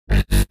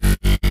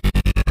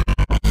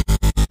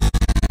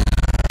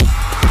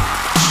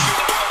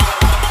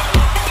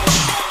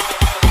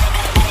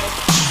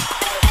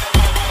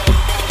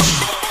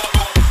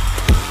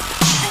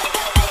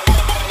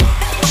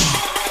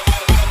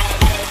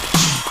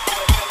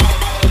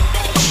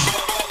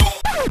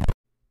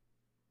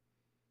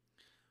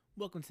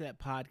Welcome to that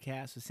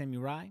podcast with Sammy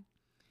Rai.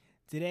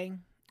 Today,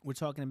 we're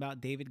talking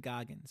about David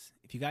Goggins.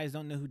 If you guys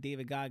don't know who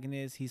David Goggins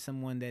is, he's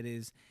someone that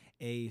is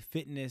a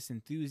fitness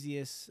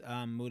enthusiast,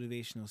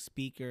 motivational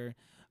speaker.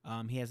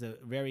 He has a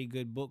very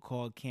good book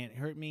called Can't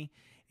Hurt Me.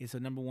 It's a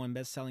 #1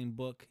 best-selling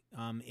book.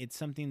 It's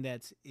something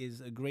that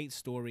is a great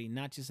story,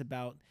 not just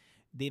about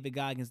David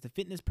Goggins, the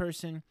fitness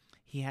person.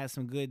 He has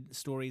some good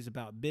stories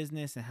about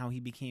business and how he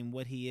became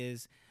what he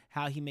is,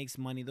 how he makes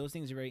money. Those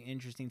things are very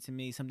interesting to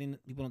me, something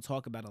that people don't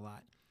talk about a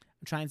lot.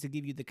 I'm trying to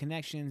give you the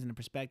connections and the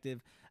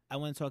perspective. I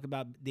want to talk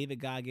about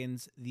David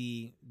Goggins,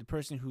 the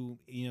person who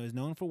is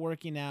known for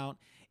working out,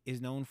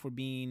 is known for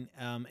being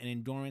an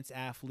endurance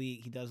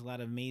athlete. He does a lot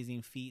of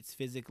amazing feats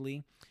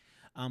physically.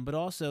 But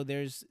also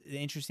there's the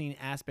interesting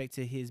aspect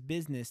to his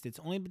business that's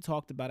only been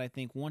talked about, I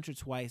think, once or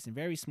twice in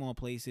very small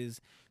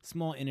places,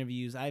 small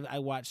interviews. I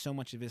watch so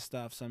much of his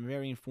stuff, so I'm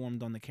very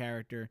informed on the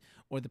character,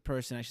 or the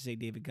person, I should say,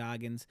 David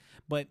Goggins.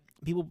 But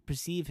people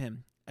perceive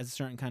him as a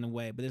certain kind of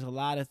way, but there's a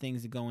lot of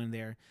things that go in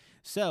there.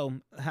 So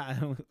I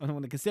don't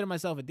want to consider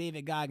myself a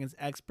David Goggins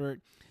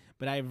expert,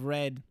 but I've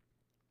read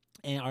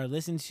and or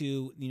listened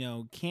to,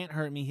 Can't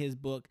Hurt Me, his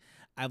book.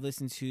 I've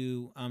listened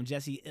to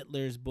Jesse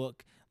Itzler's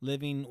book,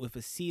 Living with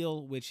a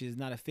SEAL, which is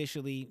not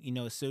officially,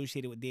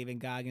 associated with David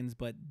Goggins,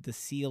 but the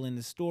SEAL in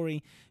the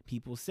story,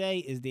 people say,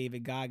 is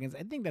David Goggins.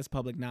 I think that's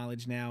public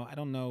knowledge now. I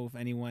don't know if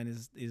anyone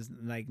is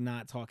like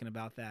not talking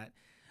about that.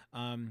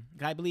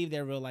 I believe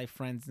they're real life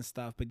friends and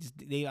stuff, but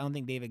I don't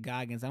think David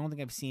Goggins, I don't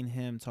think I've seen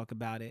him talk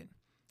about it.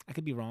 I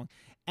could be wrong.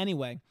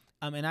 Anyway,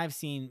 and I've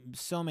seen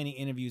so many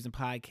interviews and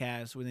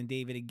podcasts where then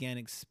David again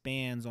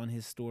expands on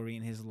his story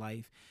and his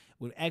life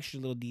with extra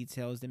little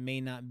details that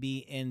may not be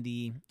in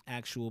the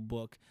actual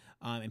book,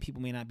 and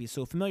people may not be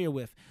so familiar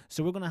with.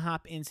 So we're going to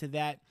hop into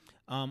that.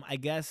 I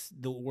guess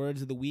the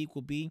words of the week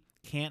will be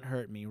 "Can't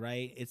Hurt Me,"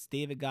 right? It's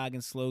David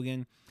Goggins'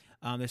 slogan.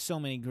 There's so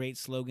many great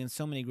slogans,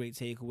 so many great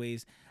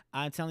takeaways.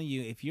 I'm telling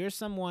you, if you're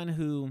someone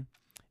who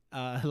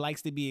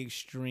likes to be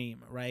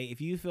extreme, right? If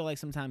you feel like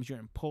sometimes you're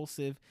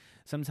impulsive,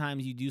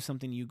 sometimes you do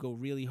something, you go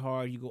really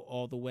hard, you go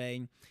all the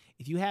way.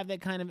 If you have that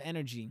kind of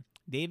energy,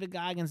 David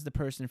Goggins is the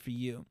person for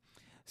you.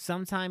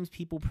 Sometimes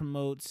people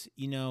promote,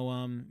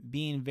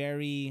 being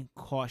very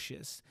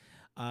cautious.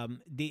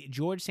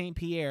 George St.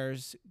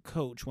 Pierre's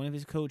coach, one of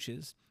his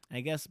coaches, and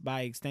I guess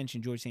by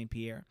extension, George St.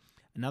 Pierre,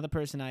 another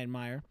person I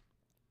admire,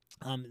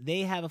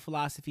 they have a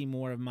philosophy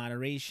more of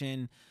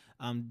moderation,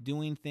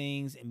 doing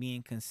things and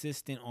being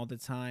consistent all the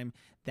time.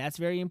 That's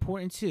very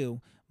important too.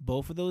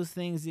 Both of those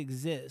things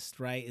exist,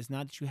 right? It's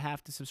not that you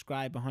have to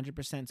subscribe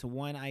 100% to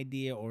one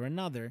idea or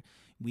another.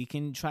 We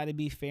can try to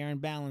be fair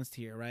and balanced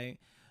here, right?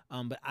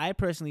 But I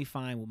personally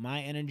find with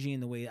my energy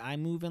and the way I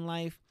move in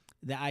life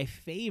that I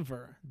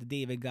favor the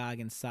David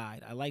Goggins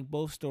side. I like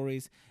both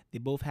stories. They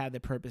both have their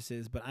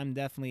purposes, but I'm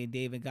definitely a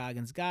David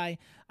Goggins guy.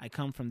 I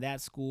come from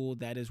that school.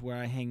 That is where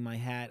I hang my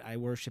hat. I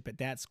worship at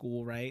that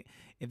school, right?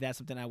 If that's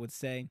something I would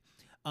say.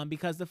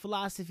 Because the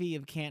philosophy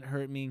of Can't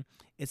Hurt Me,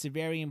 it's a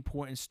very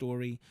important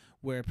story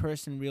where a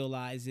person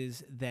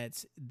realizes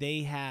that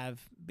they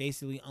have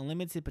basically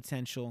unlimited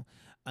potential,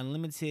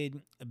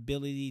 unlimited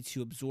ability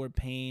to absorb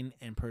pain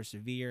and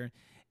persevere.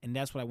 And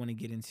that's what I want to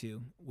get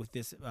into with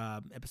this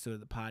episode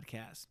of the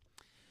podcast.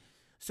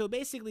 So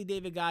basically,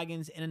 David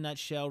Goggins, in a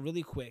nutshell,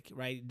 really quick,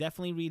 right?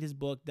 Definitely read his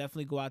book.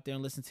 Definitely go out there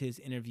and listen to his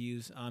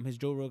interviews. His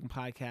Joe Rogan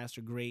podcasts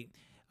are great.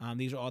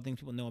 These are all things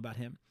people know about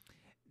him.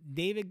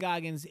 David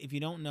Goggins, if you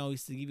don't know,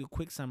 just to give you a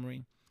quick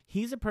summary,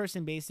 he's a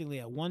person basically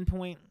at one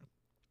point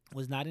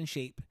was not in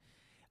shape.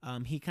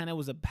 He kind of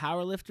was a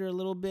power lifter a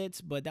little bit,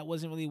 but that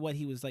wasn't really what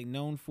he was like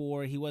known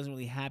for. He wasn't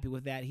really happy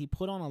with that. He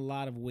put on a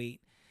lot of weight,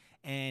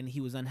 and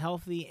he was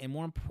unhealthy, and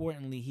more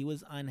importantly, he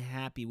was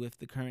unhappy with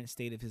the current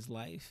state of his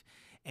life.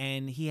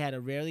 And he had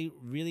a really,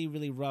 really,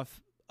 really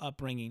rough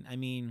upbringing. I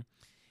mean,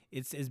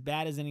 it's as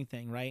bad as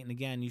anything, right? And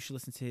again, you should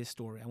listen to his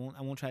story. I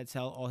won't try to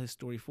tell all his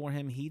story for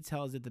him. He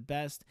tells it the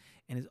best.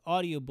 And his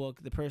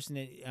audiobook, the person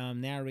that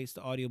narrates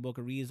the audiobook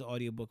or reads the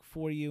audiobook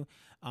for you,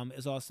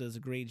 is also does a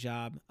great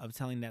job of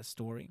telling that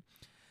story.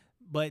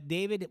 But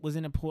David was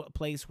in a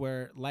place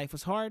where life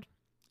was hard.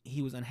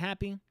 He was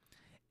unhappy.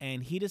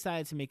 And he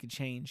decided to make a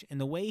change. And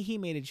the way he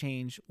made a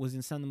change was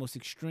in some of the most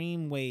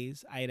extreme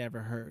ways I had ever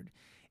heard.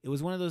 It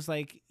was one of those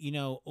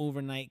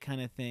overnight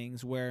kind of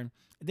things where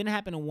it didn't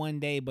happen in one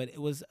day, but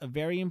it was a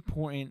very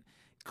important,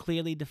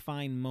 clearly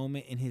defined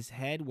moment in his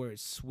head where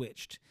it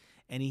switched.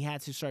 And he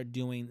had to start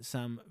doing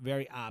some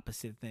very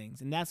opposite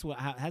things. And that's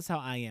how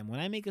I am. When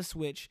I make a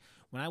switch,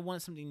 when I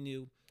want something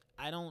new,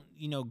 I don't,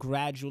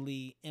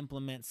 gradually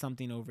implement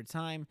something over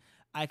time.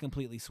 I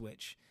completely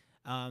switch.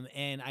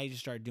 And I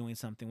just started doing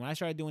something. When I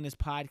started doing this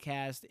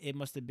podcast, it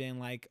must have been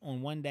like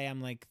on one day,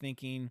 I'm like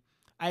thinking,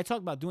 I had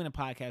talked about doing a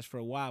podcast for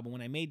a while, but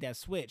when I made that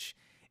switch,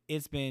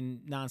 it's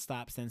been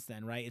nonstop since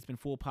then, right? It's been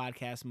full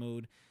podcast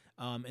mode.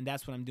 And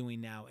that's what I'm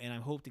doing now. And I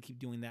hope to keep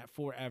doing that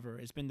forever.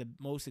 It's been the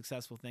most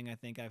successful thing I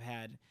think I've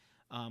had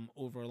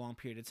over a long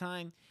period of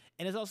time.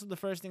 And it's also the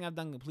first thing I've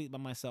done complete by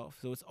myself.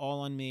 So it's all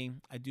on me.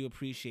 I do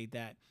appreciate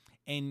that.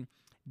 And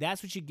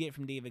That's what you get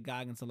from David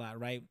Goggins a lot,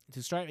 right?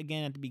 To start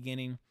again at the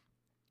beginning,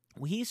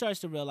 what he starts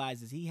to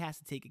realize is he has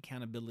to take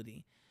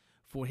accountability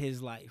for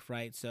his life,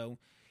 right? So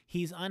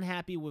he's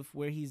unhappy with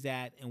where he's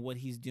at and what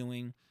he's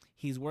doing.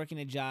 He's working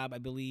a job, I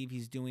believe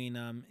he's doing,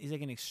 he's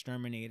like an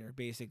exterminator,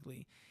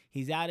 basically.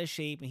 He's out of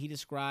shape, and he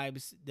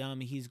describes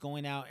he's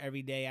going out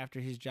every day after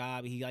his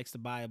job. He likes to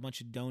buy a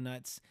bunch of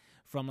donuts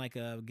from like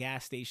a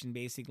gas station,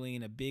 basically,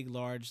 and a big,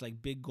 large,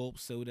 like big gulp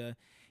soda.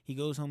 He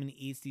goes home and he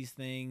eats these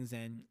things,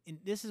 and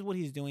this is what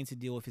he's doing to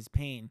deal with his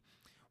pain.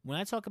 When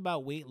I talk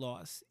about weight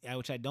loss,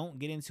 which I don't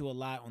get into a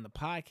lot on the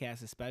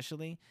podcast,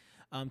 especially,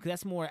 because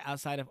that's more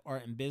outside of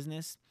art and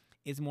business,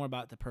 it's more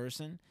about the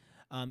person.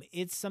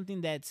 It's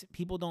something that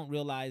people don't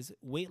realize.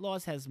 Weight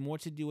loss has more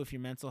to do with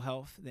your mental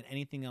health than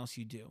anything else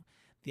you do.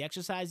 The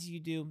exercises you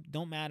do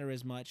don't matter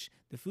as much.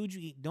 The food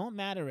you eat don't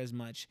matter as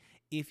much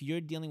if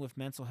you're dealing with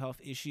mental health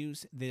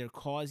issues that are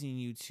causing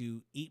you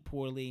to eat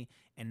poorly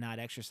and not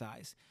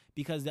exercise,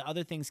 because the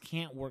other things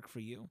can't work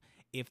for you.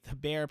 If the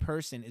bare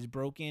person is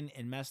broken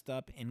and messed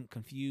up and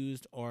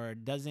confused or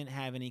doesn't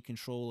have any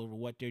control over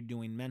what they're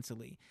doing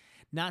mentally,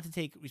 not to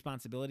take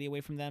responsibility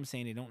away from them,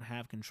 saying they don't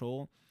have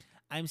control,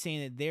 I'm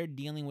saying that they're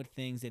dealing with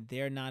things that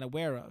they're not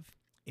aware of.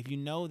 If you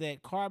know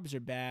that carbs are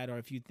bad, or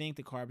if you think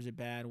the carbs are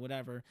bad,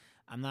 whatever,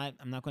 I'm not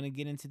going to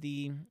get into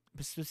the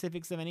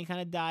specifics of any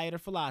kind of diet or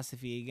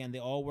philosophy. Again, they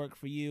all work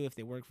for you. If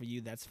they work for you,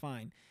 that's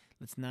fine.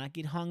 Let's not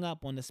get hung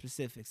up on the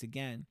specifics.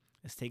 Again,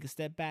 let's take a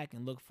step back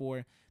and look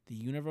for the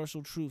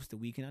universal truths that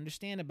we can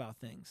understand about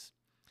things.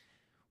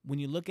 When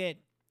you look at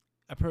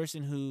a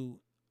person who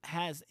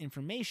has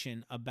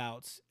information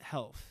about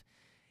health,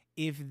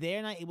 if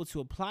they're not able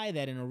to apply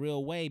that in a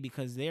real way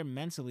because they're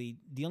mentally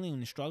dealing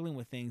and struggling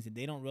with things that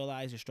they don't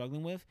realize they're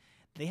struggling with,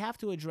 they have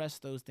to address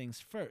those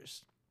things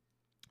first.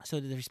 So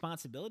the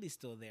responsibility is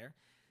still there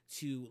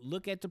to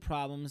look at the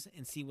problems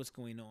and see what's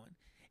going on.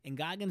 And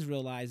Goggins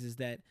realizes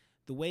that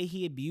the way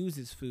he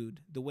abuses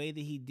food, the way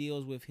that he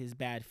deals with his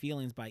bad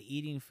feelings by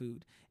eating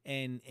food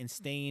and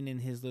staying in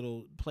his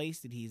little place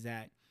that he's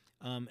at,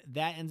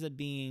 that ends up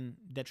being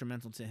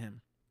detrimental to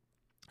him.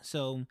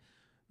 So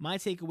my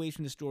takeaways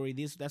from the story,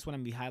 that's what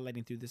I'm going to be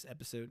highlighting through this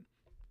episode,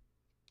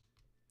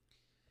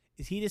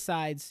 is he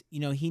decides,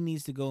 he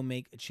needs to go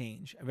make a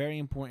change, a very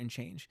important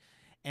change.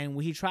 And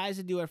what he tries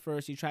to do at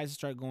first, he tries to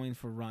start going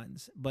for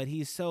runs, but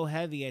he's so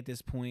heavy at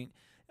this point.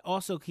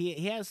 Also, he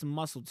has some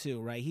muscle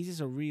too, right? He's just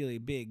a really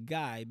big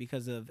guy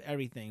because of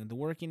everything. The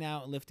working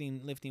out,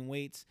 lifting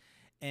weights,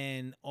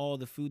 and all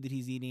the food that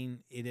he's eating,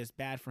 it is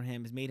bad for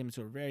him. It's made him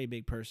into a very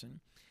big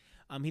person.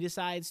 He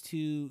decides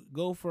to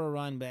go for a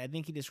run, but I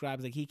think he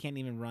describes like he can't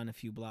even run a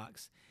few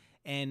blocks.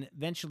 And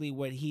eventually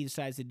what he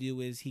decides to do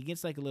is he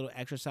gets like a little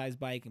exercise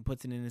bike and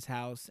puts it in his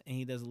house, and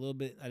he does a little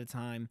bit at a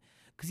time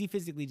because he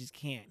physically just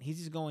can't. He's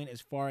just going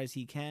as far as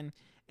he can,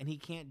 and he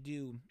can't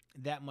do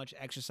that much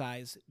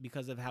exercise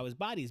because of how his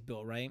body's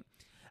built, right?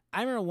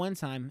 I remember one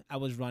time I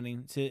was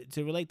running, to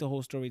relate the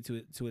whole story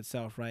to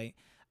itself, right?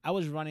 I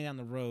was running down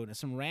the road, and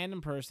some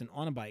random person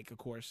on a bike, of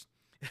course,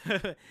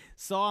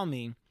 saw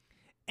me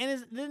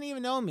and didn't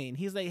even know me. And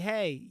he's like,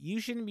 hey,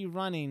 you shouldn't be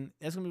running.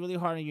 That's going to be really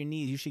hard on your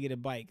knees. You should get a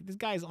bike. This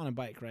guy's on a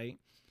bike, right?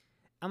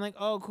 I'm like,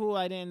 oh, cool.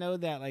 I didn't know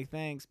that. Like,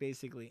 thanks,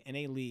 basically. And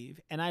they leave.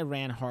 And I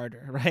ran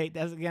harder, right?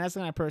 That's the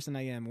kind of person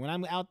I am. When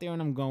I'm out there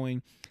and I'm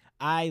going,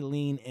 I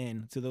lean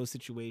in to those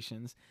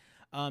situations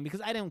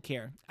because I don't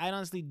care. I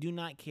honestly do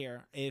not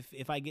care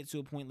if I get to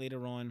a point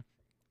later on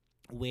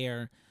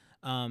where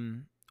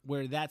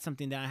that's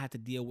something that I have to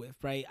deal with,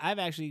 right? I've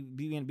actually,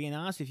 being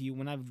honest with you,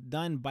 when I've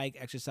done bike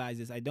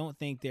exercises, I don't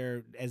think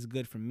they're as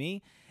good for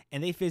me,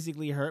 and they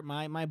physically hurt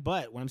my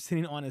butt when I'm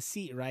sitting on a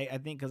seat, right? I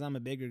think because I'm a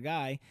bigger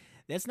guy,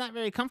 that's not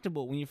very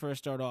comfortable when you first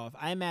start off.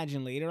 I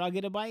imagine later I'll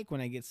get a bike when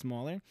I get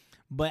smaller,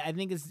 but I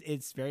think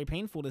it's very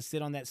painful to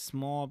sit on that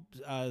small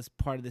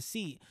part of the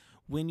seat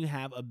when you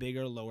have a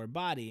bigger lower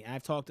body. And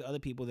I've talked to other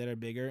people that are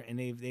bigger, and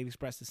they've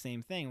expressed the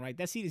same thing, right?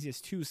 That seat is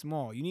just too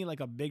small. You need like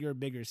a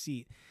bigger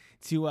seat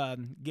to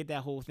get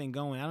that whole thing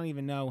going. I don't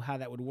even know how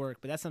that would work,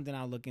 but that's something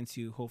I'll look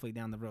into hopefully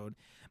down the road.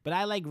 But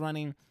I like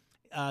running.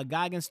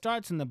 Goggins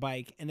starts on the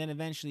bike and then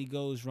eventually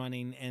goes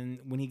running, and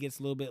when he gets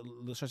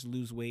starts to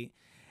lose weight.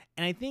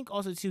 And I think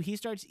also too, he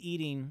starts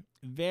eating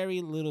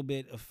very little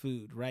bit of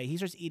food, right? He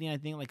starts eating, I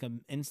think, like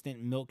an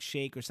instant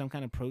milkshake or some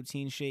kind of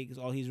protein shake is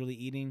all he's really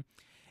eating.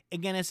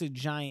 Again, it's a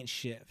giant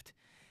shift.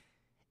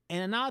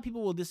 And a lot of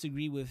people will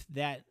disagree with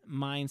that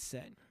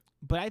mindset.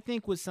 But I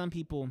think what some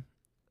people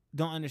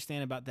don't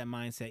understand about that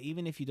mindset,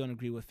 even if you don't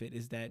agree with it,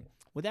 is that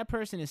what that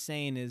person is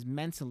saying is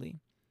mentally,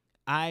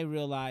 I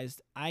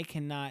realized I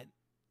cannot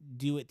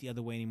do it the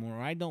other way anymore,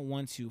 or I don't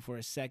want to for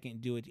a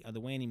second do it the other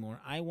way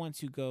anymore. I want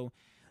to go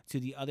to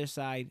the other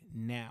side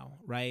now,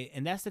 right?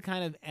 And that's the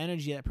kind of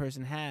energy that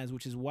person has,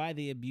 which is why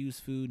they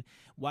abuse food,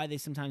 why they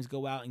sometimes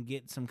go out and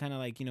get some kind of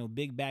like,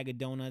 big bag of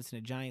donuts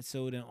and a giant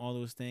soda and all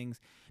those things,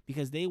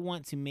 because they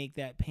want to make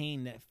that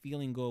pain, that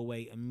feeling go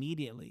away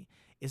immediately.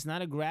 It's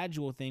not a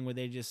gradual thing where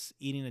they're just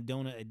eating a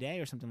donut a day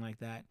or something like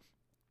that.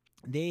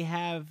 They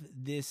have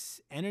this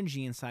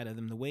energy inside of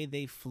them. The way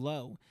they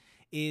flow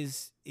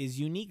is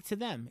unique to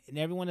them, and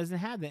everyone doesn't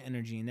have that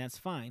energy, and that's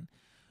fine.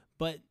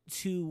 But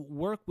to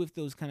work with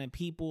those kind of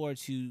people, or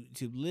to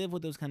live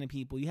with those kind of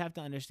people, you have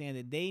to understand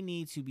that they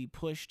need to be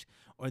pushed,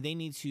 or they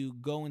need to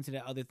go into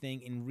that other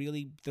thing and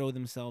really throw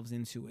themselves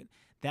into it.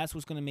 That's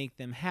what's going to make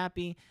them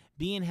happy.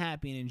 Being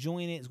happy and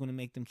enjoying it is going to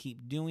make them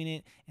keep doing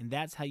it, and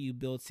that's how you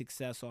build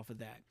success off of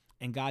that.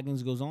 And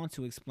Goggins goes on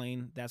to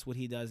explain that's what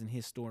he does in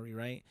his story,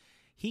 right?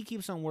 He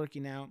keeps on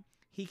working out.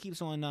 He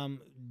keeps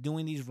on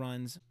doing these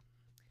runs,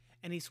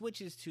 and he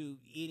switches to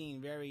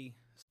eating very...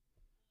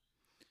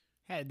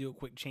 Had to do a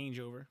quick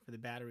changeover for the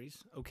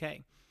batteries.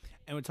 Okay.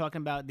 And we're talking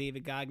about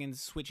David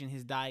Goggins switching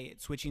his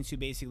diet, switching to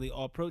basically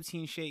all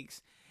protein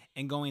shakes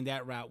and going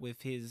that route with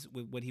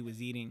what he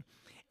was eating.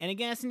 And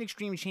again, that's an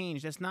extreme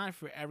change. That's not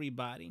for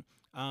everybody.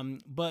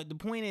 But the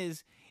point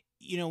is,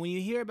 when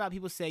you hear about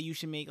people say you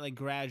should make like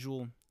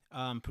gradual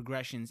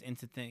progressions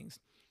into things,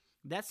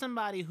 that's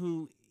somebody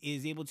who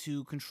is able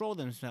to control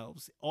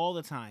themselves all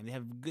the time.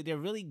 They're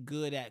really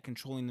good at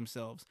controlling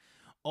themselves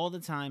all the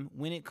time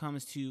when it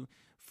comes to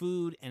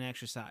food and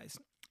exercise.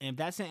 And if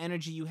that's an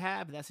energy you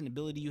have, that's an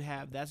ability you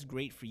have, that's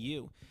great for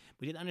you.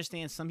 But you have to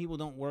understand, some people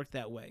don't work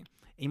that way. And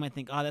you might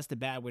think, oh, that's the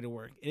bad way to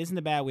work. It isn't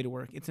the bad way to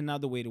work. It's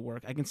another way to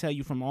work. I can tell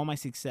you from all my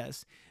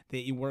success that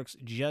it works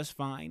just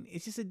fine.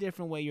 It's just a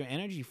different way your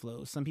energy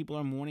flows. Some people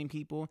are morning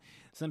people.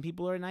 Some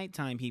people are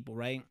nighttime people,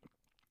 right?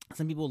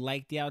 Some people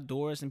like the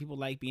outdoors. Some people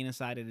like being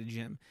inside of the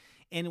gym.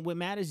 And what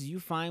matters is you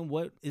find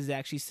what is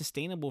actually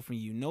sustainable for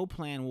you. No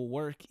plan will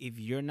work if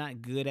you're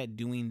not good at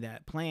doing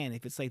that plan,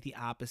 if it's like the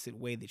opposite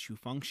way that you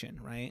function,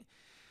 right?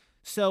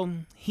 So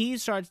he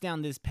starts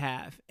down this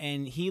path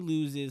and he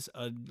loses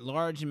a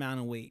large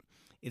amount of weight.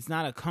 It's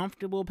not a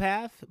comfortable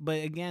path,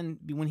 but again,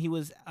 when he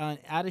was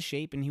out of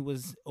shape and he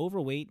was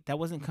overweight, that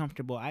wasn't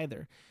comfortable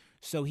either.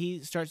 So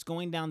he starts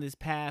going down this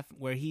path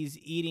where he's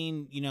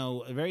eating,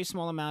 a very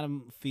small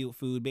amount of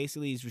food.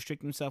 Basically, he's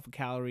restricting himself with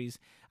calories.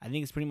 I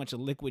think it's pretty much a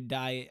liquid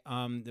diet,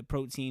 the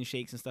protein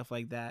shakes and stuff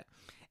like that.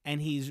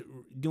 And he's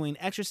doing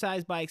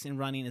exercise bikes and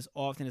running as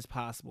often as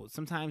possible.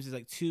 Sometimes it's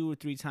like 2 or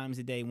 3 times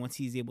a day once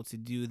he's able to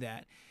do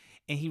that.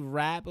 And he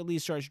rapidly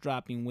starts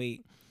dropping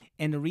weight.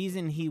 And the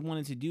reason he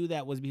wanted to do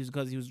that was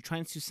because he was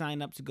trying to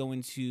sign up to go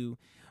into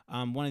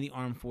one of the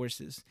armed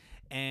forces.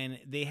 And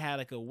they had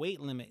like a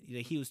weight limit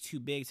that he was too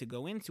big to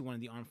go into one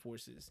of the armed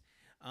forces.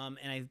 And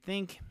I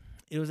think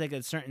it was like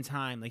a certain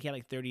time, like he had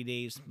like 30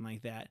 days, something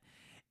like that.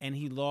 And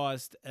he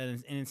lost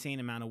an insane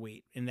amount of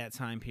weight in that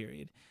time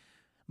period.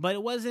 But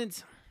it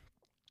wasn't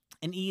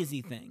an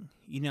easy thing.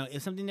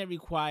 It's something that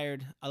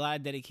required a lot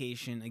of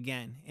dedication,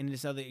 again, in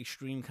this other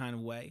extreme kind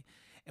of way.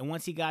 And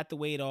once he got the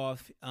weight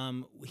off,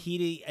 I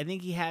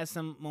think he has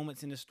some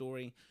moments in the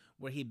story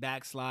where he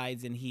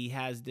backslides and he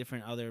has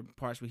different other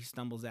parts where he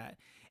stumbles at.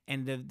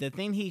 And the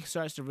thing he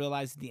starts to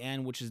realize at the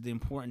end, which is the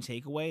important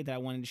takeaway that I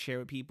wanted to share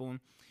with people,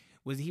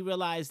 was he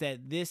realized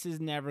that this is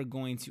never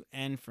going to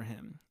end for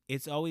him.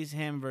 It's always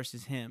him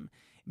versus him.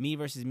 Me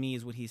versus me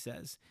is what he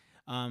says.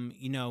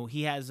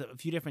 He has a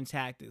few different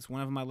tactics.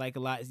 One of them I like a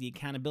lot is the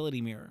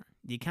accountability mirror.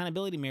 The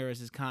accountability mirror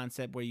is this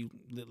concept where you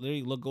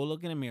literally go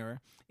look in a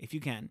mirror, if you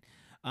can,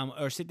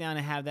 or sit down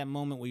and have that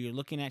moment where you're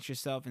looking at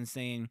yourself and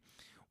saying,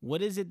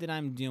 what is it that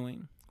I'm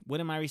doing? What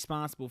am I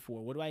responsible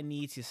for? What do I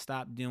need to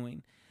stop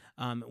doing?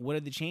 What are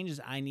the changes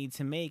I need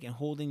to make, and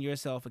holding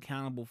yourself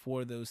accountable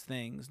for those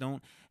things.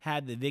 Don't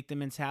have the victim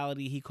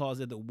mentality. He calls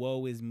it the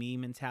woe is me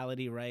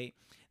mentality, right?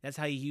 That's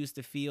how he used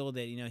to feel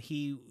that,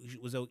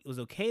 it was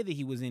okay that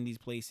he was in these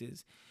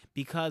places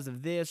because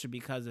of this or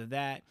because of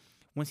that.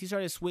 Once he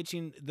started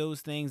switching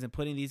those things and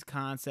putting these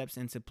concepts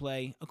into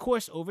play, of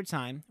course, over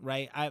time,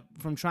 right?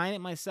 From trying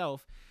it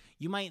myself,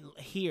 you might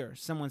hear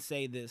someone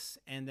say this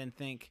and then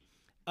think,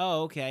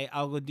 oh, okay,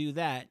 I'll go do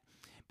that.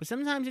 But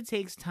sometimes it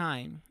takes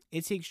time.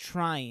 It takes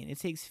trying. It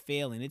takes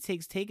failing. It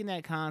takes taking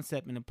that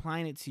concept and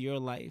applying it to your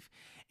life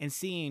and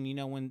seeing,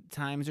 when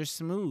times are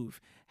smooth,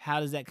 how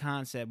does that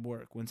concept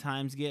work? When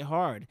times get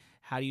hard,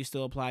 how do you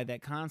still apply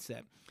that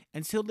concept?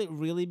 Until it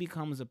really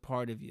becomes a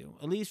part of you.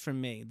 At least for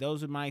me,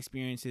 those are my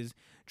experiences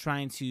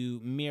trying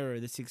to mirror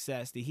the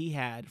success that he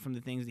had from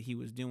the things that he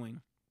was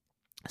doing.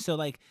 So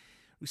like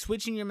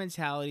switching your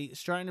mentality,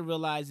 starting to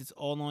realize it's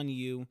all on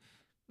you,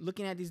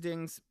 looking at these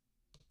things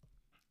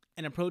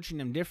and approaching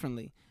them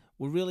differently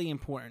were really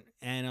important.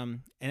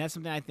 And that's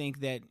something I think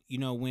that,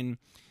 when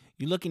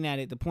you're looking at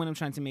it, the point I'm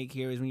trying to make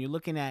here is when you're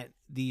looking at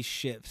these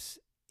shifts,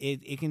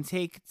 it can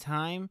take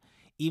time,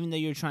 even though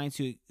you're trying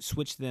to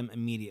switch them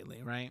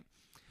immediately, right?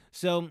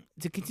 So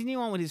to continue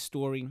on with his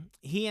story,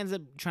 he ends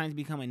up trying to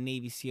become a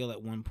Navy SEAL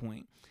at one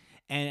point.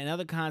 And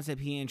another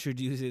concept he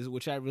introduces,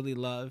 which I really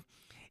love,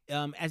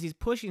 as he's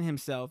pushing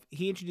himself,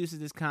 he introduces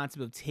this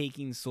concept of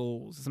taking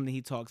souls, something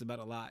he talks about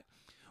a lot,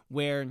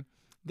 where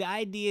the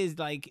idea is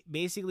like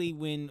basically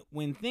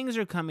when things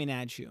are coming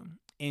at you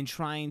and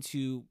trying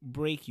to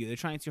break you, they're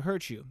trying to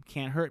hurt you.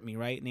 Can't hurt me,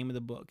 right? Name of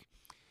the book.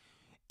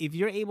 If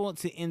you're able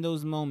to, in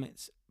those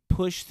moments,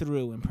 push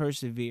through and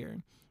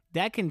persevere,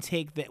 that can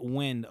take that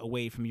wind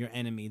away from your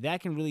enemy.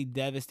 That can really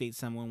devastate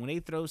someone when they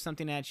throw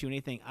something at you and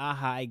they think,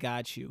 "Aha, I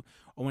got you,"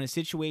 or when a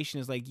situation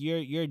is like,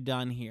 "You're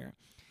done here,"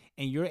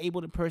 and you're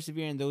able to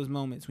persevere in those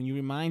moments. When you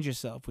remind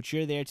yourself what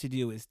you're there to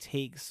do is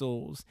take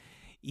souls.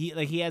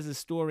 He has a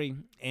story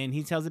and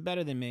he tells it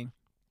better than me.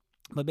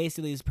 But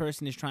basically, this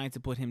person is trying to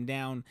put him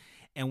down,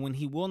 and when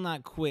he will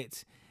not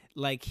quit,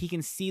 like he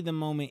can see the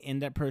moment in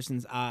that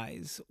person's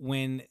eyes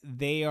when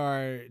they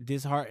are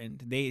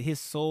disheartened. His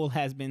soul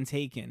has been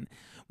taken.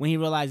 When he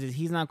realizes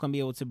he's not going to be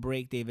able to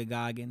break David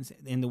Goggins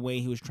in the way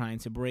he was trying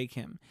to break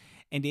him,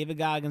 and David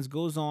Goggins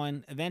goes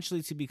on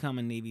eventually to become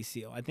a Navy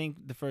SEAL. I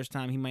think the first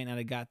time he might not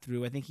have got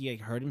through. I think he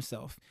hurt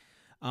himself.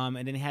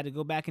 And then he had to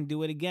go back and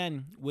do it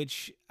again,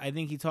 which I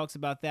think he talks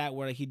about that,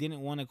 where he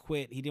didn't want to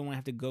quit. He didn't want to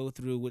have to go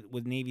through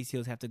what Navy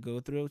SEALs have to go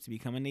through to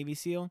become a Navy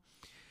SEAL.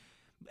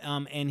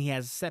 And he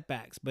has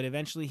setbacks, but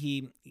eventually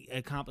he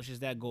accomplishes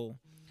that goal.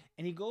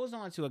 And he goes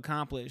on to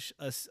accomplish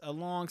a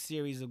long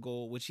series of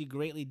goals, which he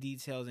greatly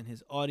details in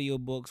his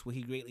audiobooks, what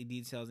he greatly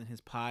details in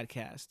his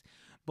podcast.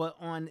 But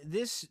on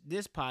this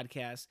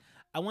podcast,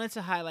 I wanted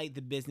to highlight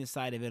the business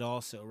side of it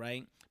also,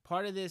 right?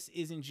 Part of this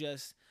isn't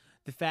just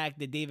the fact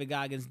that David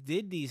Goggins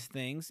did these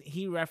things.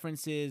 He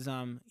references,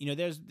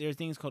 there's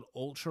things called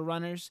ultra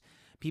runners,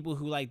 people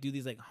who like do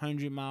these like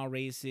 100-mile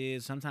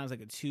races, sometimes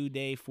like a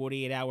 2-day,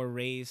 48-hour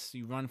race.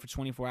 You run for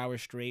 24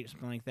 hours straight,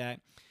 something like that.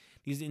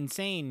 These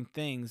insane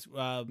things,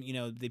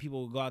 that people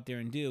will go out there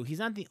and do. He's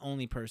not the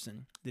only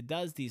person that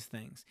does these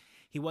things.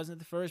 He wasn't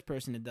the first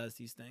person that does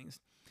these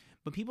things.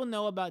 But people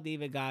know about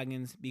David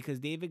Goggins because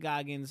David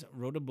Goggins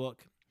wrote a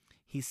book.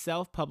 He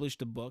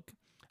self-published a book.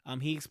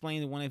 He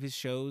explained in one of his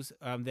shows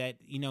that,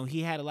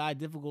 he had a lot of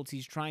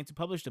difficulties trying to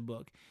publish the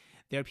book.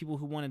 There are people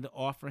who wanted to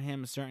offer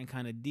him a certain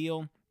kind of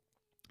deal.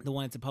 They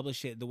wanted to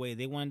publish it the way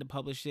they wanted to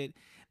publish it.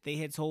 They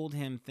had told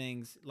him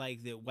things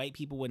like that white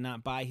people would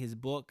not buy his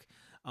book.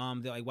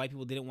 That like white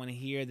people didn't want to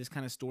hear this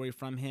kind of story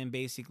from him.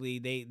 Basically,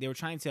 they were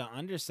trying to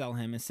undersell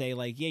him and say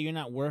like, yeah, you're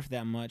not worth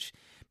that much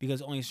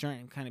because only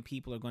certain kind of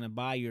people are going to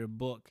buy your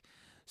book.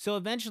 So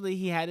eventually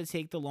he had to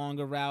take the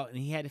longer route and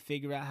he had to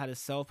figure out how to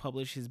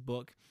self-publish his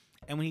book.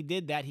 And when he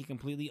did that, he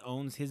completely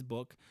owns his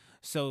book.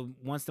 So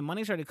once the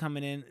money started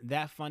coming in,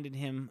 that funded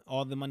him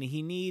all the money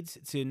he needs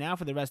to now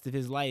for the rest of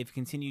his life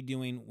continue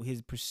doing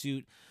his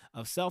pursuit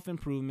of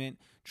self-improvement,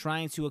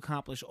 trying to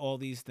accomplish all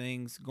these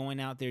things, going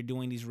out there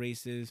doing these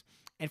races.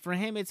 And for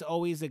him, it's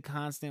always a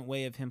constant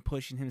way of him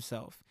pushing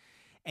himself.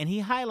 And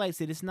he highlights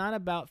that it's not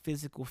about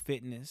physical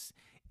fitness.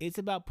 It's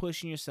about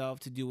pushing yourself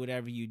to do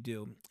whatever you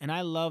do. And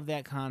I love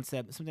that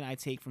concept. It's something I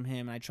take from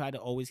him, and I try to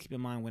always keep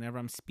in mind whenever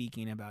I'm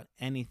speaking about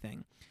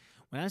anything.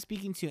 When I'm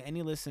speaking to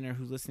any listener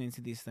who's listening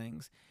to these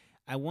things,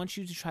 I want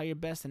you to try your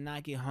best to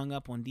not get hung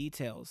up on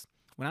details.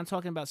 When I'm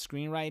talking about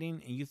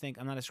screenwriting and you think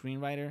I'm not a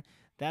screenwriter,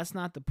 that's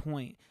not the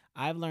point.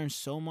 I've learned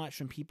so much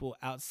from people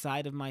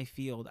outside of my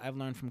field. I've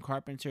learned from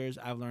carpenters.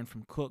 I've learned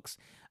from cooks.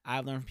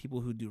 I've learned from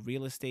people who do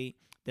real estate.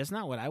 That's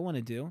not what I want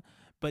to do.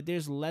 But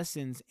there's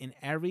lessons in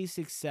every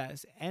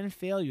success and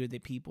failure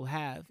that people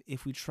have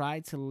if we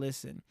try to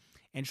listen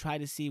and try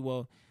to see,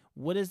 well,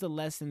 what is the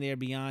lesson there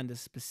beyond the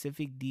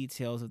specific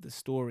details of the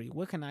story?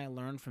 What can I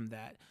learn from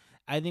that?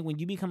 I think when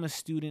you become a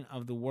student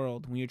of the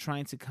world, when you're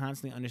trying to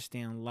constantly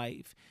understand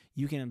life,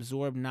 you can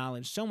absorb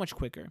knowledge so much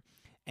quicker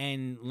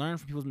and learn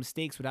from people's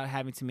mistakes without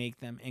having to make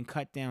them and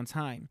cut down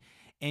time.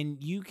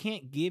 And you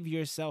can't give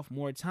yourself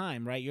more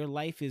time, right? Your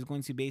life is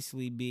going to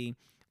basically be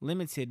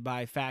limited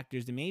by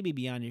factors that may be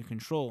beyond your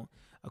control.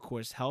 Of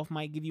course, health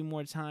might give you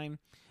more time.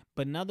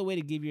 But another way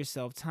to give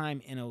yourself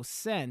time, in a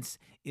sense,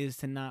 is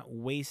to not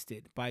waste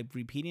it by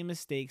repeating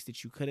mistakes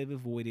that you could have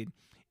avoided,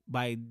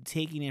 by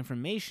taking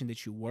information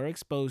that you were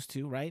exposed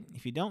to, right?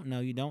 If you don't know,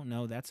 you don't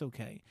know. That's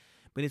okay.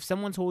 But if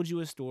someone told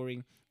you a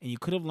story and you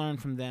could have learned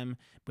from them,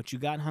 but you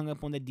got hung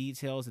up on the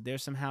details that they're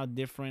somehow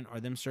different or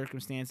them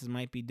circumstances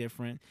might be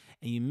different,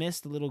 and you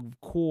missed the little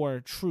core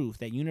truth,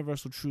 that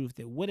universal truth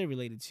that would have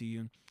related to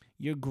you,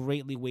 you're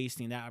greatly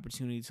wasting that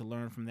opportunity to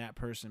learn from that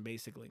person,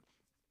 basically.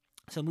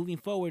 So moving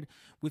forward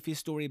with his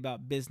story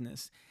about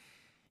business,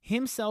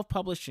 him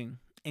self-publishing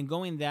and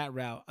going that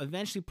route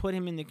eventually put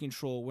him in the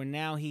control where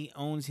now he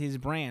owns his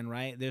brand,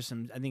 right? There's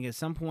some, I think at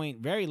some point,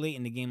 very late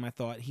in the game, I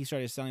thought, he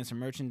started selling some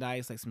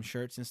merchandise, like some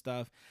shirts and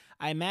stuff.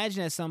 I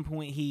imagine at some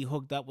point he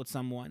hooked up with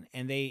someone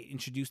and they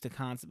introduced the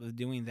concept of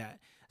doing that.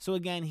 So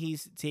again,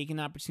 he's taking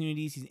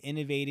opportunities, he's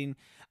innovating.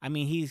 I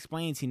mean, he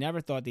explains he never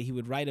thought that he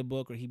would write a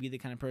book or he'd be the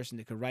kind of person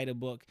that could write a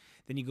book.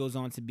 Then he goes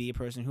on to be a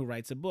person who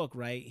writes a book,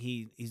 right?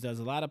 He does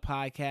a lot of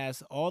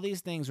podcasts. All these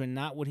things are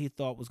not what he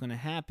thought was going to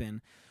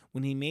happen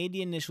when he made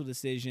the initial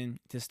decision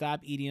to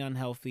stop eating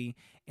unhealthy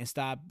and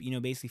stop,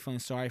 basically feeling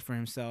sorry for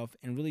himself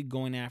and really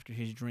going after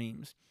his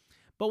dreams.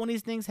 But when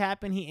these things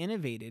happened, he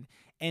innovated.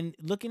 And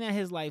looking at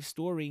his life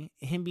story,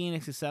 him being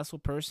a successful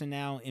person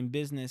now in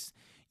business,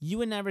 you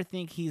would never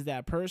think he's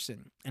that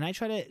person. And I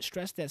try to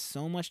stress that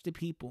so much to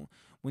people.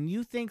 When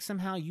you think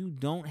somehow you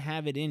don't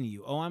have it in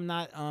you, oh, I'm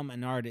not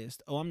an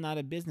artist, oh, I'm not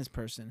a business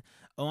person,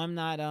 oh, I'm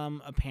not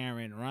a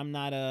parent, or I'm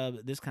not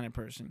this kind of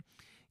person,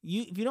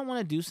 If you don't want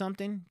to do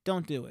something,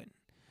 don't do it.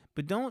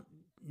 But don't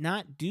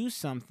not do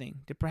something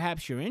that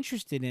perhaps you're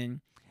interested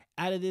in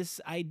out of this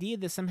idea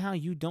that somehow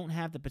you don't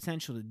have the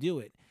potential to do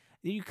it.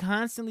 You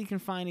constantly can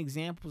find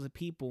examples of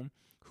people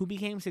who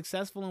became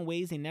successful in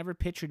ways they never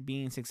pictured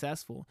being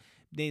successful.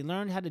 They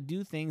learned how to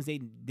do things they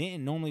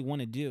didn't normally want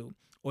to do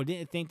or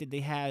didn't think that they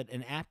had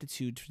an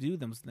aptitude to do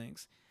those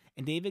things.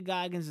 And David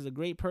Goggins is a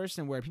great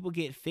person where people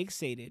get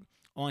fixated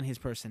on his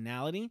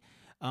personality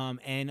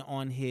and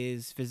on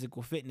his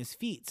physical fitness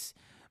feats.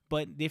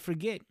 But they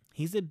forget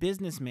he's a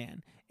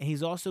businessman and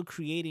he's also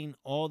creating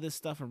all this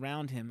stuff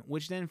around him,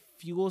 which then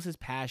fuels his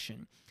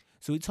passion.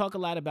 So we talk a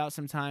lot about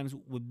sometimes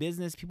with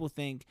business, people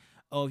think,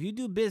 oh, if you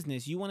do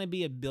business, you want to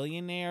be a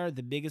billionaire,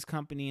 the biggest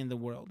company in the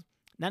world.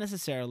 Not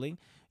necessarily.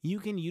 You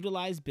can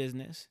utilize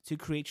business to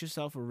create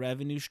yourself a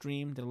revenue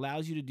stream that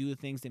allows you to do the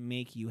things that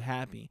make you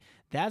happy.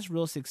 That's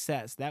real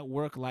success, that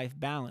work-life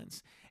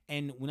balance.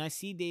 And when I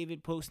see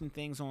David posting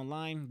things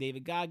online,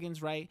 David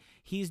Goggins, right,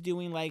 he's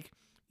doing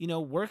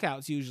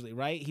workouts usually,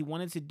 right? He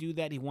wanted to do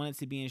that. He wanted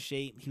to be in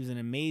shape. He was in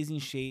amazing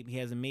shape. He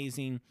has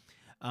amazing,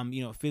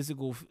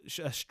 physical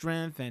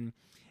strength and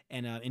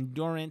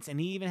endurance. And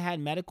he even had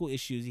medical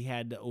issues he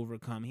had to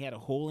overcome. He had a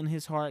hole in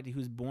his heart he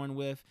was born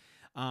with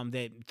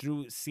that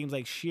through seems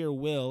like sheer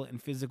will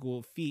and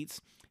physical feats,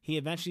 he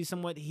eventually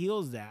somewhat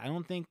heals that. I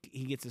don't think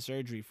he gets a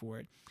surgery for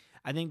it.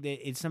 I think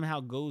that it somehow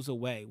goes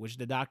away, which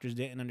the doctors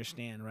didn't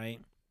understand, right?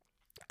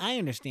 I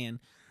understand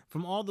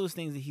from all those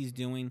things that he's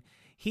doing,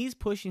 he's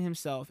pushing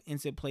himself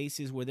into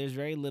places where there's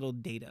very little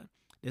data.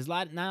 There's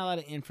not a lot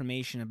of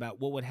information about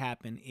what would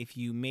happen if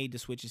you made the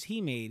switches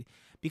he made,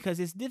 because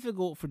it's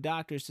difficult for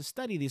doctors to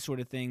study these sort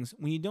of things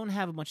when you don't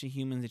have a bunch of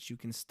humans that you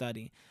can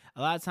study.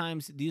 A lot of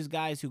times, these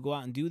guys who go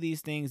out and do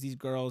these things, these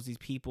girls, these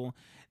people,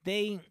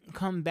 they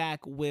come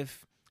back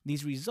with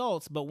these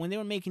results, but when they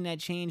were making that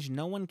change,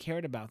 no one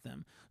cared about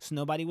them. So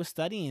nobody was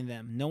studying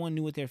them. No one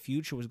knew what their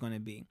future was going to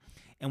be.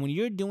 And when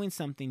you're doing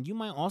something, you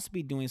might also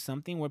be doing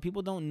something where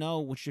people don't know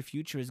what your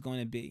future is going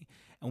to be.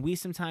 And we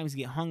sometimes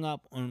get hung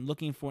up on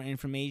looking for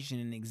information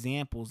and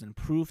examples and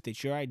proof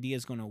that your idea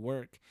is going to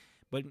work.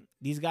 But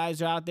these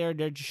guys are out there,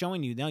 they're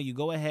showing you, no, you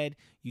go ahead,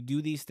 you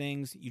do these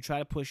things, you try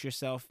to push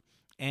yourself,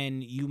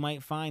 and you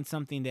might find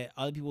something that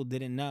other people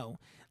didn't know.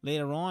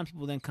 Later on,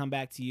 people then come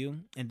back to you,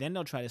 and then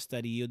they'll try to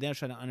study you. They'll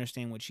try to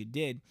understand what you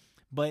did.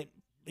 But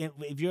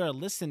if you're a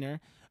listener,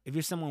 if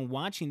you're someone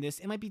watching this,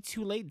 it might be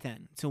too late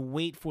then to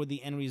wait for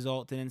the end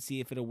result and then see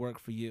if it'll work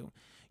for you.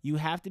 You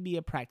have to be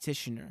a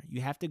practitioner.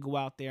 You have to go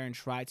out there and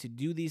try to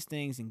do these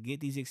things and get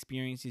these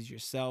experiences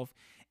yourself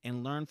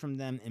and learn from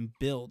them and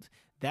build.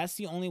 That's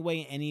the only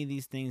way any of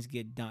these things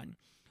get done.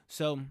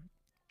 So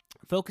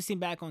focusing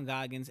back on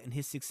Goggins and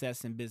his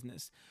success in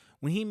business.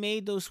 When he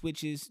made those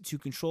switches to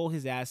control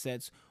his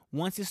assets,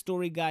 once his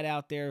story got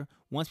out there,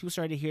 once people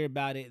started to hear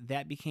about it,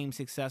 that became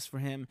success for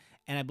him.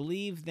 And I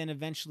believe then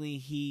eventually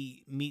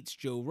he meets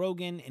Joe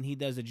Rogan and he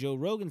does a Joe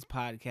Rogan's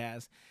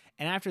podcast.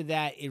 And after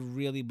that, it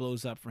really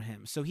blows up for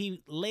him. So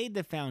he laid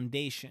the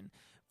foundation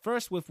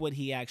first with what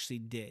he actually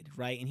did,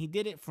 right? And he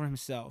did it for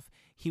himself.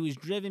 He was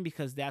driven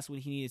because that's what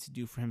he needed to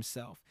do for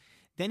himself.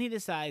 Then he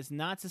decides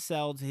not to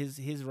sell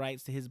his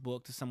rights to his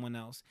book to someone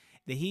else,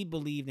 that he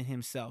believed in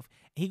himself.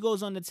 He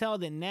goes on to tell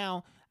that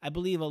now, I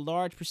believe a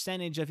large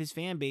percentage of his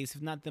fan base,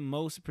 if not the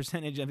most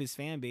percentage of his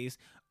fan base,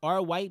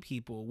 are white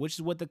people, which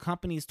is what the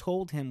companies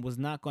told him was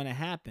not going to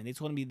happen. They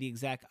told him to be the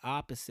exact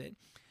opposite.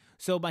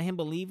 So by him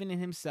believing in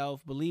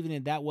himself, believing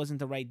that that wasn't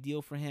the right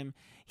deal for him,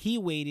 he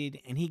waited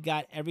and he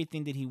got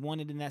everything that he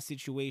wanted in that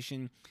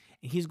situation.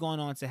 And he's gone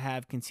on to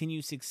have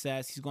continued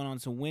success. He's gone on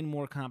to win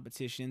more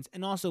competitions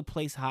and also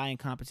place high in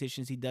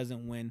competitions he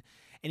doesn't win.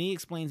 And he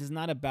explains it's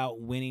not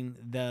about winning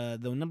the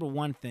number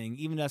one thing,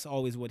 even though that's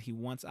always what he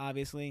wants,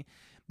 obviously.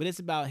 But it's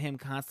about him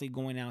constantly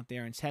going out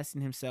there and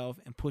testing himself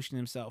and pushing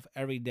himself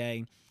every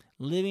day,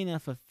 living a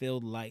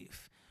fulfilled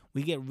life.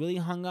 We get really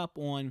hung up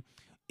on,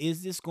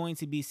 is this going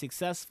to be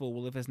successful?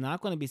 Well, if it's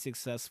not going to be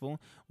successful,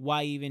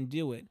 why even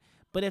do it?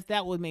 But if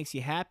that what makes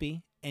you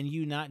happy and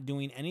you not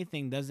doing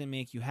anything doesn't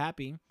make you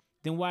happy,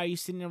 then why are you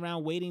sitting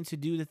around waiting to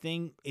do the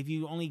thing if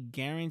you only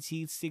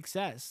guaranteed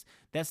success?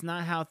 That's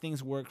not how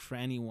things work for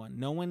anyone.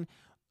 No one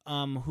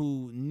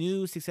who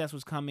knew success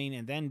was coming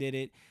and then did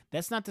it,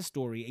 that's not the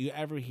story you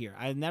ever hear.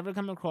 I've never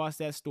come across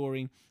that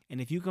story.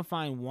 And if you can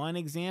find one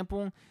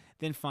example,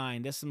 then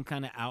fine. That's some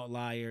kind of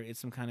outlier. It's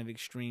some kind of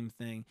extreme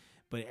thing.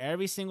 But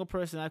every single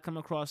person I've come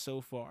across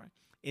so far,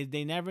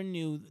 they never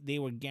knew they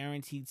were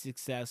guaranteed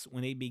success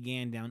when they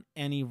began down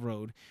any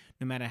road.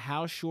 No matter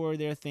how sure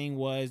their thing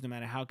was, no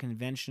matter how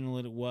conventional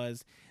it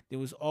was, there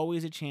was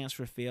always a chance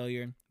for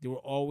failure. There were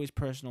always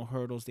personal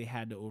hurdles they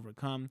had to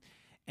overcome.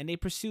 And they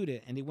pursued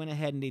it, and they went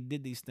ahead and they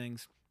did these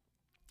things.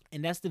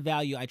 And that's the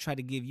value I try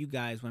to give you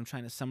guys when I'm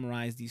trying to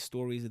summarize these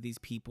stories of these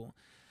people.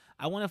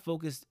 I want to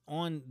focus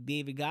on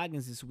David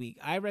Goggins this week.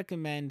 I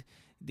recommend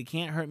the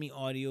Can't Hurt Me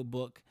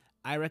audiobook.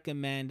 I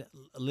recommend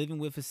Living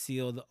with a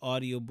Seal, the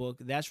audiobook.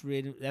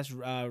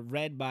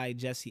 Read by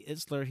Jesse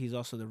Itzler. He's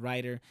also the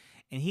writer,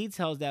 and he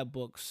tells that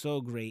book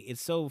so great.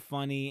 It's so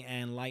funny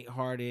and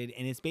lighthearted,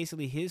 and it's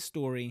basically his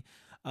story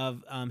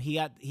of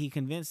he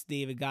convinced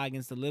David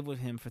Goggins to live with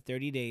him for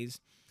 30 days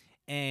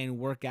and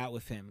work out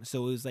with him.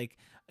 So it was like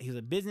he was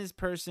a business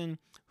person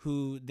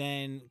who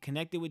then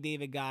connected with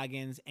David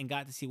Goggins and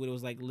got to see what it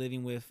was like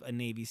living with a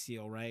Navy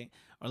SEAL, right?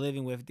 Or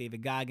living with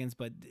David Goggins,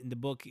 but in the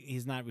book,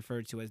 he's not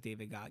referred to as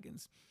David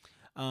Goggins.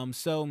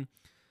 So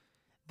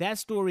that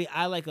story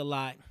I like a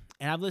lot.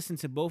 And I've listened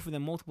to both of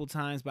them multiple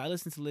times, but I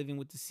listen to Living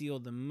with the SEAL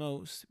the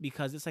most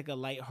because it's like a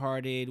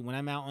lighthearted, when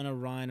I'm out on a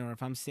run or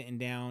if I'm sitting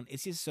down,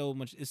 it's just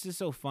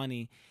so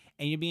funny.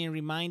 And you're being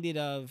reminded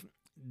of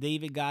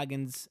David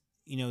Goggins,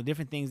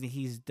 different things that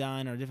he's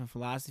done or different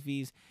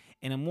philosophies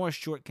in a more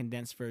short,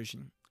 condensed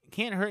version.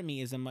 Can't Hurt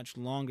Me is a much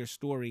longer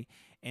story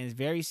and it's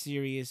very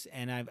serious.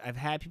 And I've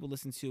had people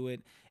listen to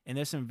it, and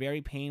there's some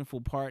very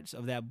painful parts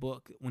of that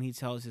book when he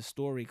tells his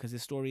story because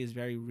his story is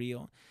very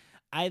real.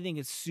 I think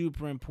it's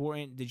super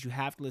important that you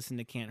have to listen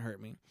to Can't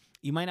Hurt Me.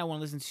 You might not want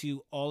to listen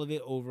to all of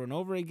it over and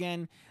over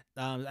again.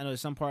 I know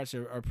some parts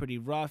are pretty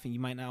rough, and you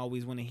might not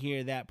always want to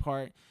hear that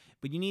part,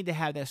 but you need to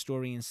have that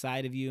story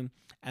inside of you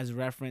as a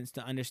reference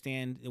to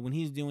understand that when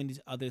he's doing these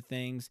other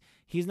things,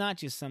 he's not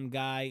just some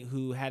guy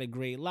who had a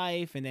great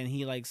life and then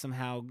he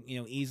somehow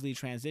easily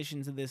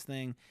transitioned to this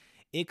thing.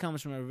 It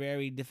comes from a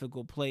very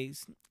difficult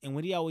place. And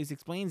what he always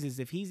explains is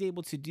if he's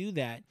able to do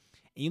that,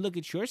 and you look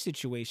at your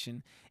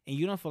situation and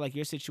you don't feel like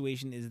your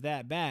situation is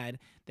that bad,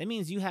 that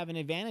means you have an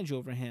advantage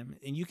over him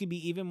and you can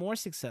be even more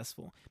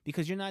successful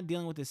because you're not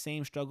dealing with the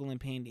same struggle and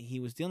pain that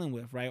he was dealing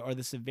with, right? Or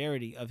the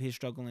severity of his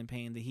struggle and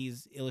pain that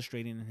he's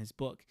illustrating in his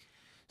book.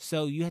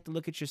 So you have to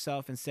look at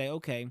yourself and say,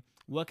 okay,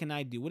 what can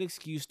I do? What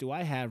excuse do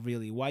I have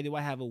really? Why do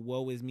I have a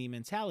woe is me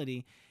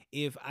mentality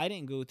if I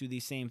didn't go through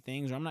these same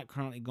things, or I'm not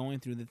currently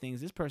going through the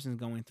things this person's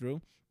going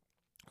through?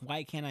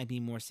 Why can't I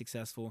be more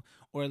successful,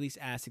 or at least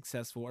as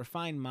successful, or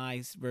find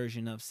my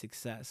version of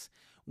success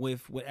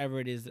with whatever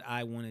it is that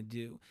I want to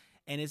do?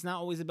 And it's not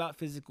always about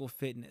physical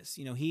fitness.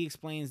 He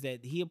explains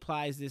that he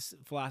applies this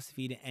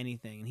philosophy to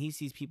anything, and he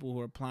sees people who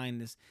are applying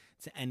this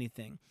to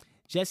anything.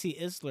 Jesse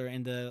Itzler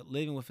in the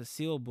Living with a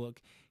SEAL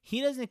book,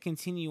 he doesn't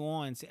continue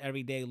on to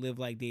every day live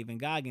like David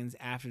Goggins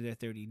after their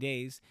 30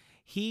 days.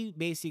 He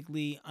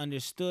basically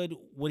understood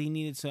what he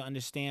needed to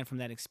understand from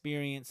that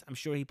experience. I'm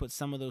sure he put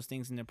some of those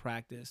things into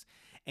practice.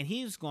 And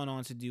he's gone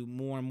on to do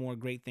more and more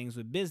great things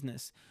with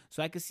business.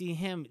 So I could see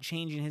him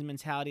changing his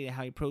mentality to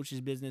how he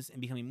approaches business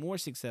and becoming more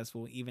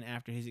successful even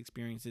after his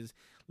experiences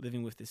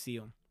living with the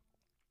SEAL.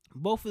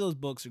 Both of those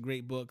books are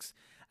great books.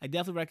 I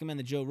definitely recommend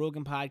the Joe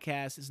Rogan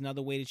podcast. It's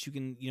another way that you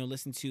can,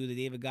 listen to the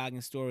David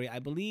Goggins story. I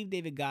believe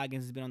David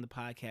Goggins has been on the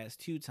podcast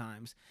 2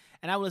 times,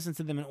 and I would listen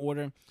to them in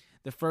order.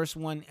 The first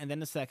one and then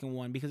the second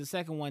one, because the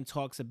second one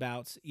talks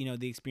about,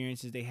 the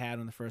experiences they had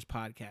on the first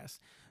podcast.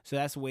 So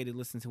that's a way to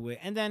listen to it.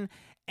 And then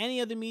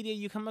any other media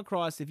you come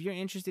across, if you're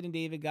interested in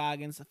David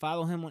Goggins,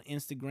 follow him on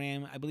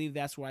Instagram. I believe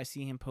that's where I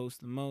see him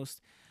post the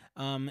most.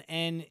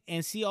 And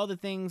see all the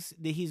things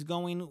that he's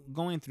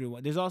going through.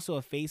 There's also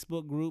a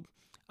Facebook group.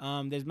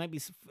 There might be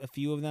a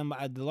few of them,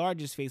 but the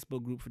largest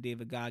Facebook group for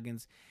David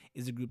Goggins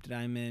is the group that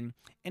I'm in.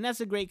 And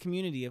that's a great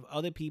community of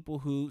other people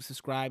who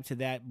subscribe to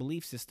that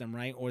belief system,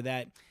 right? Or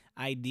that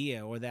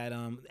idea or that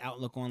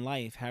outlook on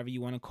life, however you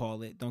want to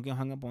call it. Don't get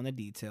hung up on the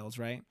details,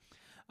 right?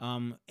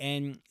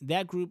 And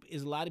that group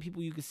is a lot of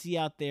people you can see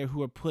out there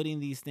who are putting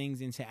these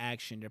things into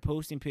action. They're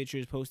posting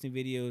pictures, posting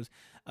videos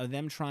of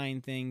them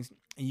trying things,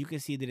 and you can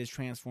see that it's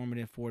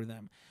transformative for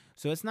them.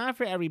 So it's not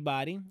for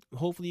everybody.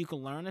 Hopefully you can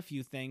learn a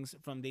few things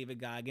from David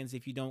Goggins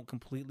if you don't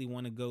completely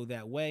want to go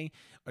that way,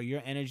 or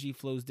your energy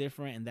flows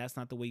different and that's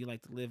not the way you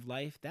like to live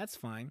life. That's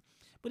fine.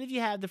 But if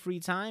you have the free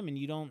time and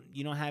you don't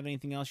have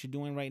anything else you're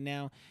doing right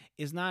now,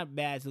 it's not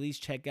bad to at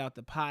least check out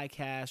the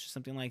podcast or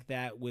something like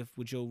that with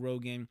Joe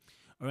Rogan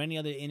or any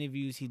other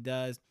interviews he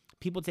does.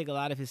 People take a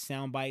lot of his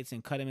sound bites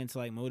and cut them into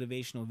like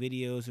motivational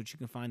videos, which you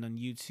can find on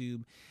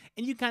YouTube.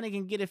 And you kind of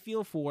can get a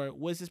feel for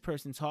what's this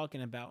person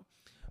talking about.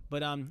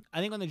 But I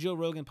think on the Joe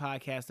Rogan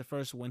podcast, the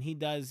first one, he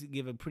does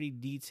give a pretty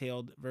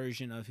detailed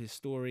version of his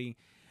story.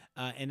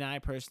 And I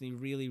personally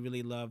really,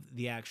 really love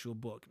the actual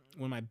book.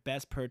 One of my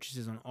best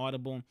purchases on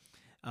Audible.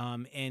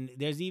 And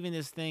there's even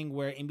this thing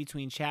where in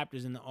between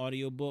chapters in the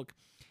audio book,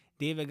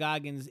 David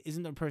Goggins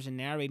isn't the person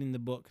narrating the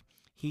book.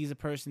 He's a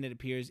person that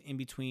appears in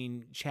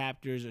between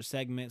chapters or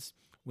segments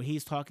where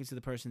he's talking to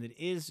the person that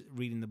is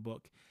reading the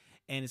book.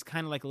 And it's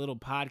kind of like a little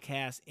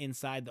podcast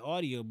inside the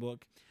audio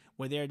book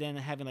where they're then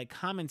having like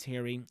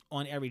commentary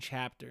on every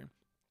chapter.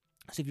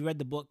 So if you read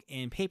the book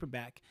in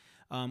paperback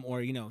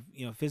or,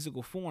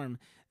 physical form,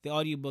 the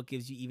audiobook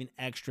gives you even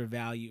extra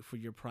value for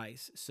your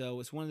price. So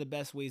it's one of the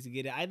best ways to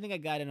get it. I think I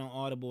got it on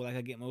Audible like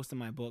I get most of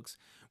my books.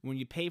 When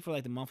you pay for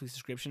like the monthly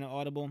subscription at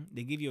Audible,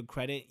 they give you a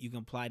credit you can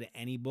apply to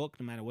any book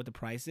no matter what the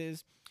price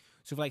is.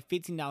 So for like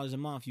 $15 a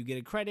month, you get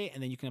a credit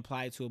and then you can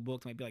apply it to a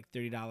book that might be like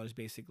 $30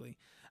 basically.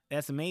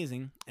 That's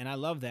amazing, and I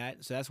love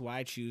that. So that's why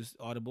I choose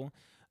Audible.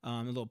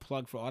 A little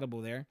plug for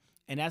Audible there.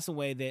 And that's a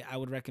way that I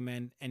would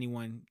recommend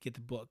anyone get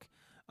the book.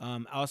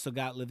 I also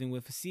got Living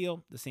with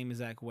Facile the same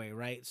exact way,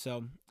 right?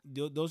 So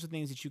those are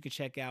things that you could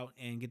check out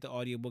and get the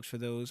audiobooks for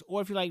those.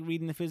 Or if you like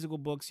reading the physical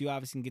books, you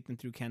obviously can get them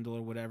through Kindle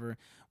or whatever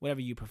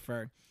you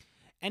prefer.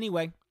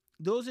 Anyway,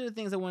 those are the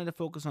things I wanted to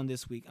focus on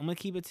this week. I'm going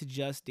to keep it to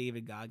just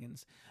David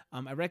Goggins.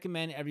 I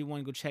recommend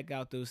everyone go check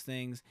out those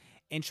things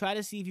and try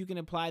to see if you can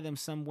apply them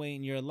some way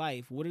in your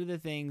life. What are the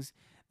things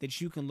that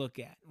you can look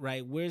at,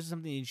 right? Where's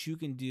something that you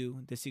can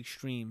do that's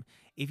extreme?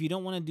 If you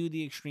don't want to do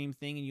the extreme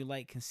thing and you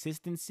like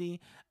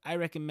consistency, I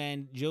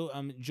recommend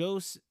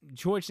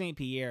George St.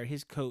 Pierre,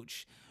 his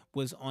coach,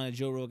 was on a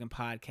Joe Rogan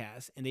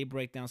podcast, and they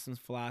break down some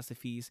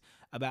philosophies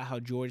about how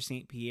George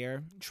St.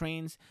 Pierre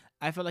trains.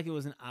 I felt like it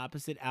was an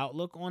opposite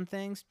outlook on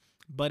things,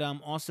 but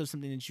also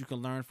something that you can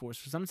learn for.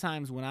 So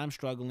sometimes when I'm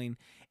struggling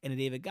and the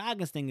David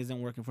Goggins thing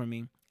isn't working for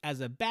me, as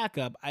a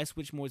backup, I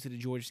switch more to the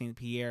George St.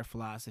 Pierre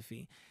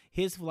philosophy.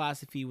 His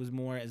philosophy was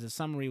more, as a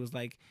summary, was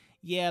like,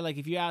 yeah, like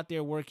if you're out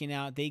there working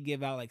out, they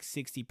give out like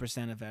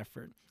 60% of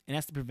effort. And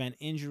that's to prevent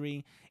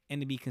injury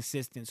and to be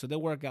consistent. So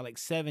they'll work out like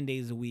 7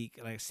 days a week,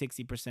 like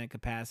 60%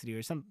 capacity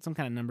or some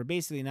kind of number,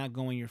 basically not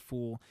going your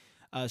full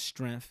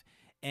strength.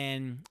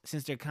 And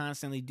since they're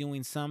constantly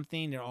doing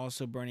something, they're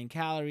also burning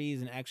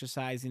calories and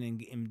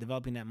exercising and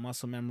developing that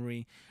muscle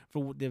memory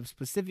for the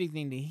specific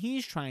thing that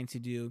he's trying to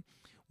do,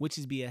 which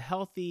is be a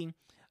healthy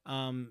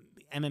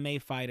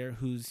MMA fighter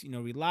who's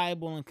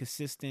reliable and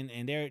consistent,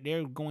 and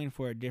they're going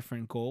for a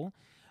different goal.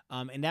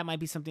 And that might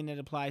be something that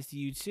applies to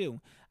you too.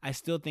 I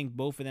still think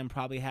both of them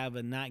probably have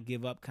a not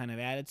give up kind of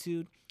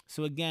attitude.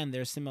 So again,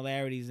 there's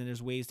similarities and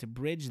there's ways to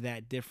bridge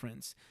that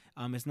difference.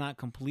 It's not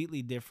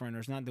completely different, or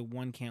it's not that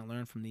one can't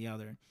learn from the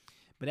other.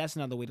 But that's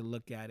another way to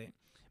look at it.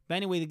 But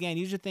anyway, again,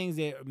 these are things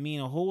that mean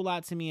a whole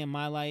lot to me in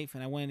my life,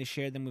 and I wanted to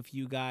share them with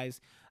you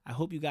guys. I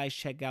hope you guys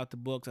check out the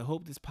books. I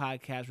hope this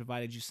podcast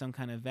provided you some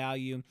kind of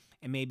value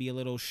and maybe a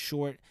little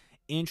short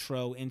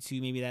intro into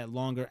maybe that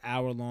longer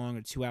hour-long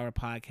or 2-hour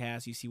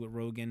podcast you see with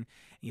Rogan. And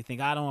you think,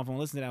 I don't know if I'm going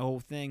to listen to that whole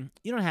thing.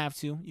 You don't have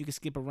to. You can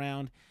skip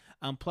around.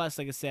 Plus,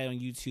 like I said, on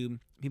YouTube,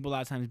 people a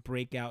lot of times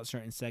break out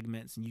certain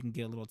segments and you can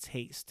get a little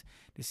taste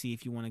to see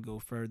if you want to go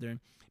further.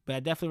 But I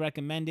definitely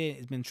recommend it.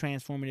 It's been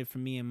transformative for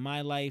me in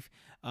my life,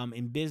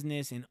 in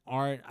business, in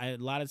art. A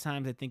lot of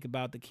times I think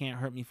about the can't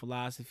hurt me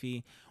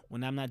philosophy.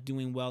 When I'm not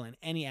doing well in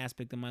any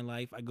aspect of my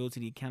life, I go to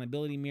the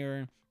accountability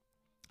mirror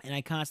and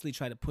I constantly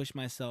try to push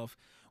myself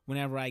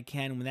whenever I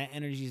can. When that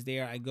energy is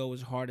there, I go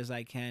as hard as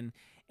I can.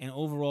 And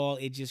overall,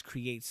 it just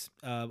creates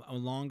a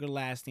longer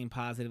lasting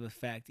positive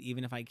effect,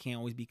 even if I can't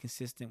always be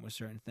consistent with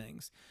certain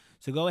things.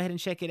 So go ahead and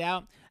check it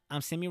out.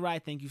 I'm Sammy Rye.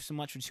 Thank you so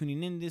much for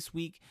tuning in this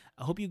week.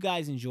 I hope you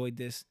guys enjoyed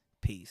this.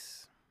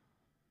 Peace.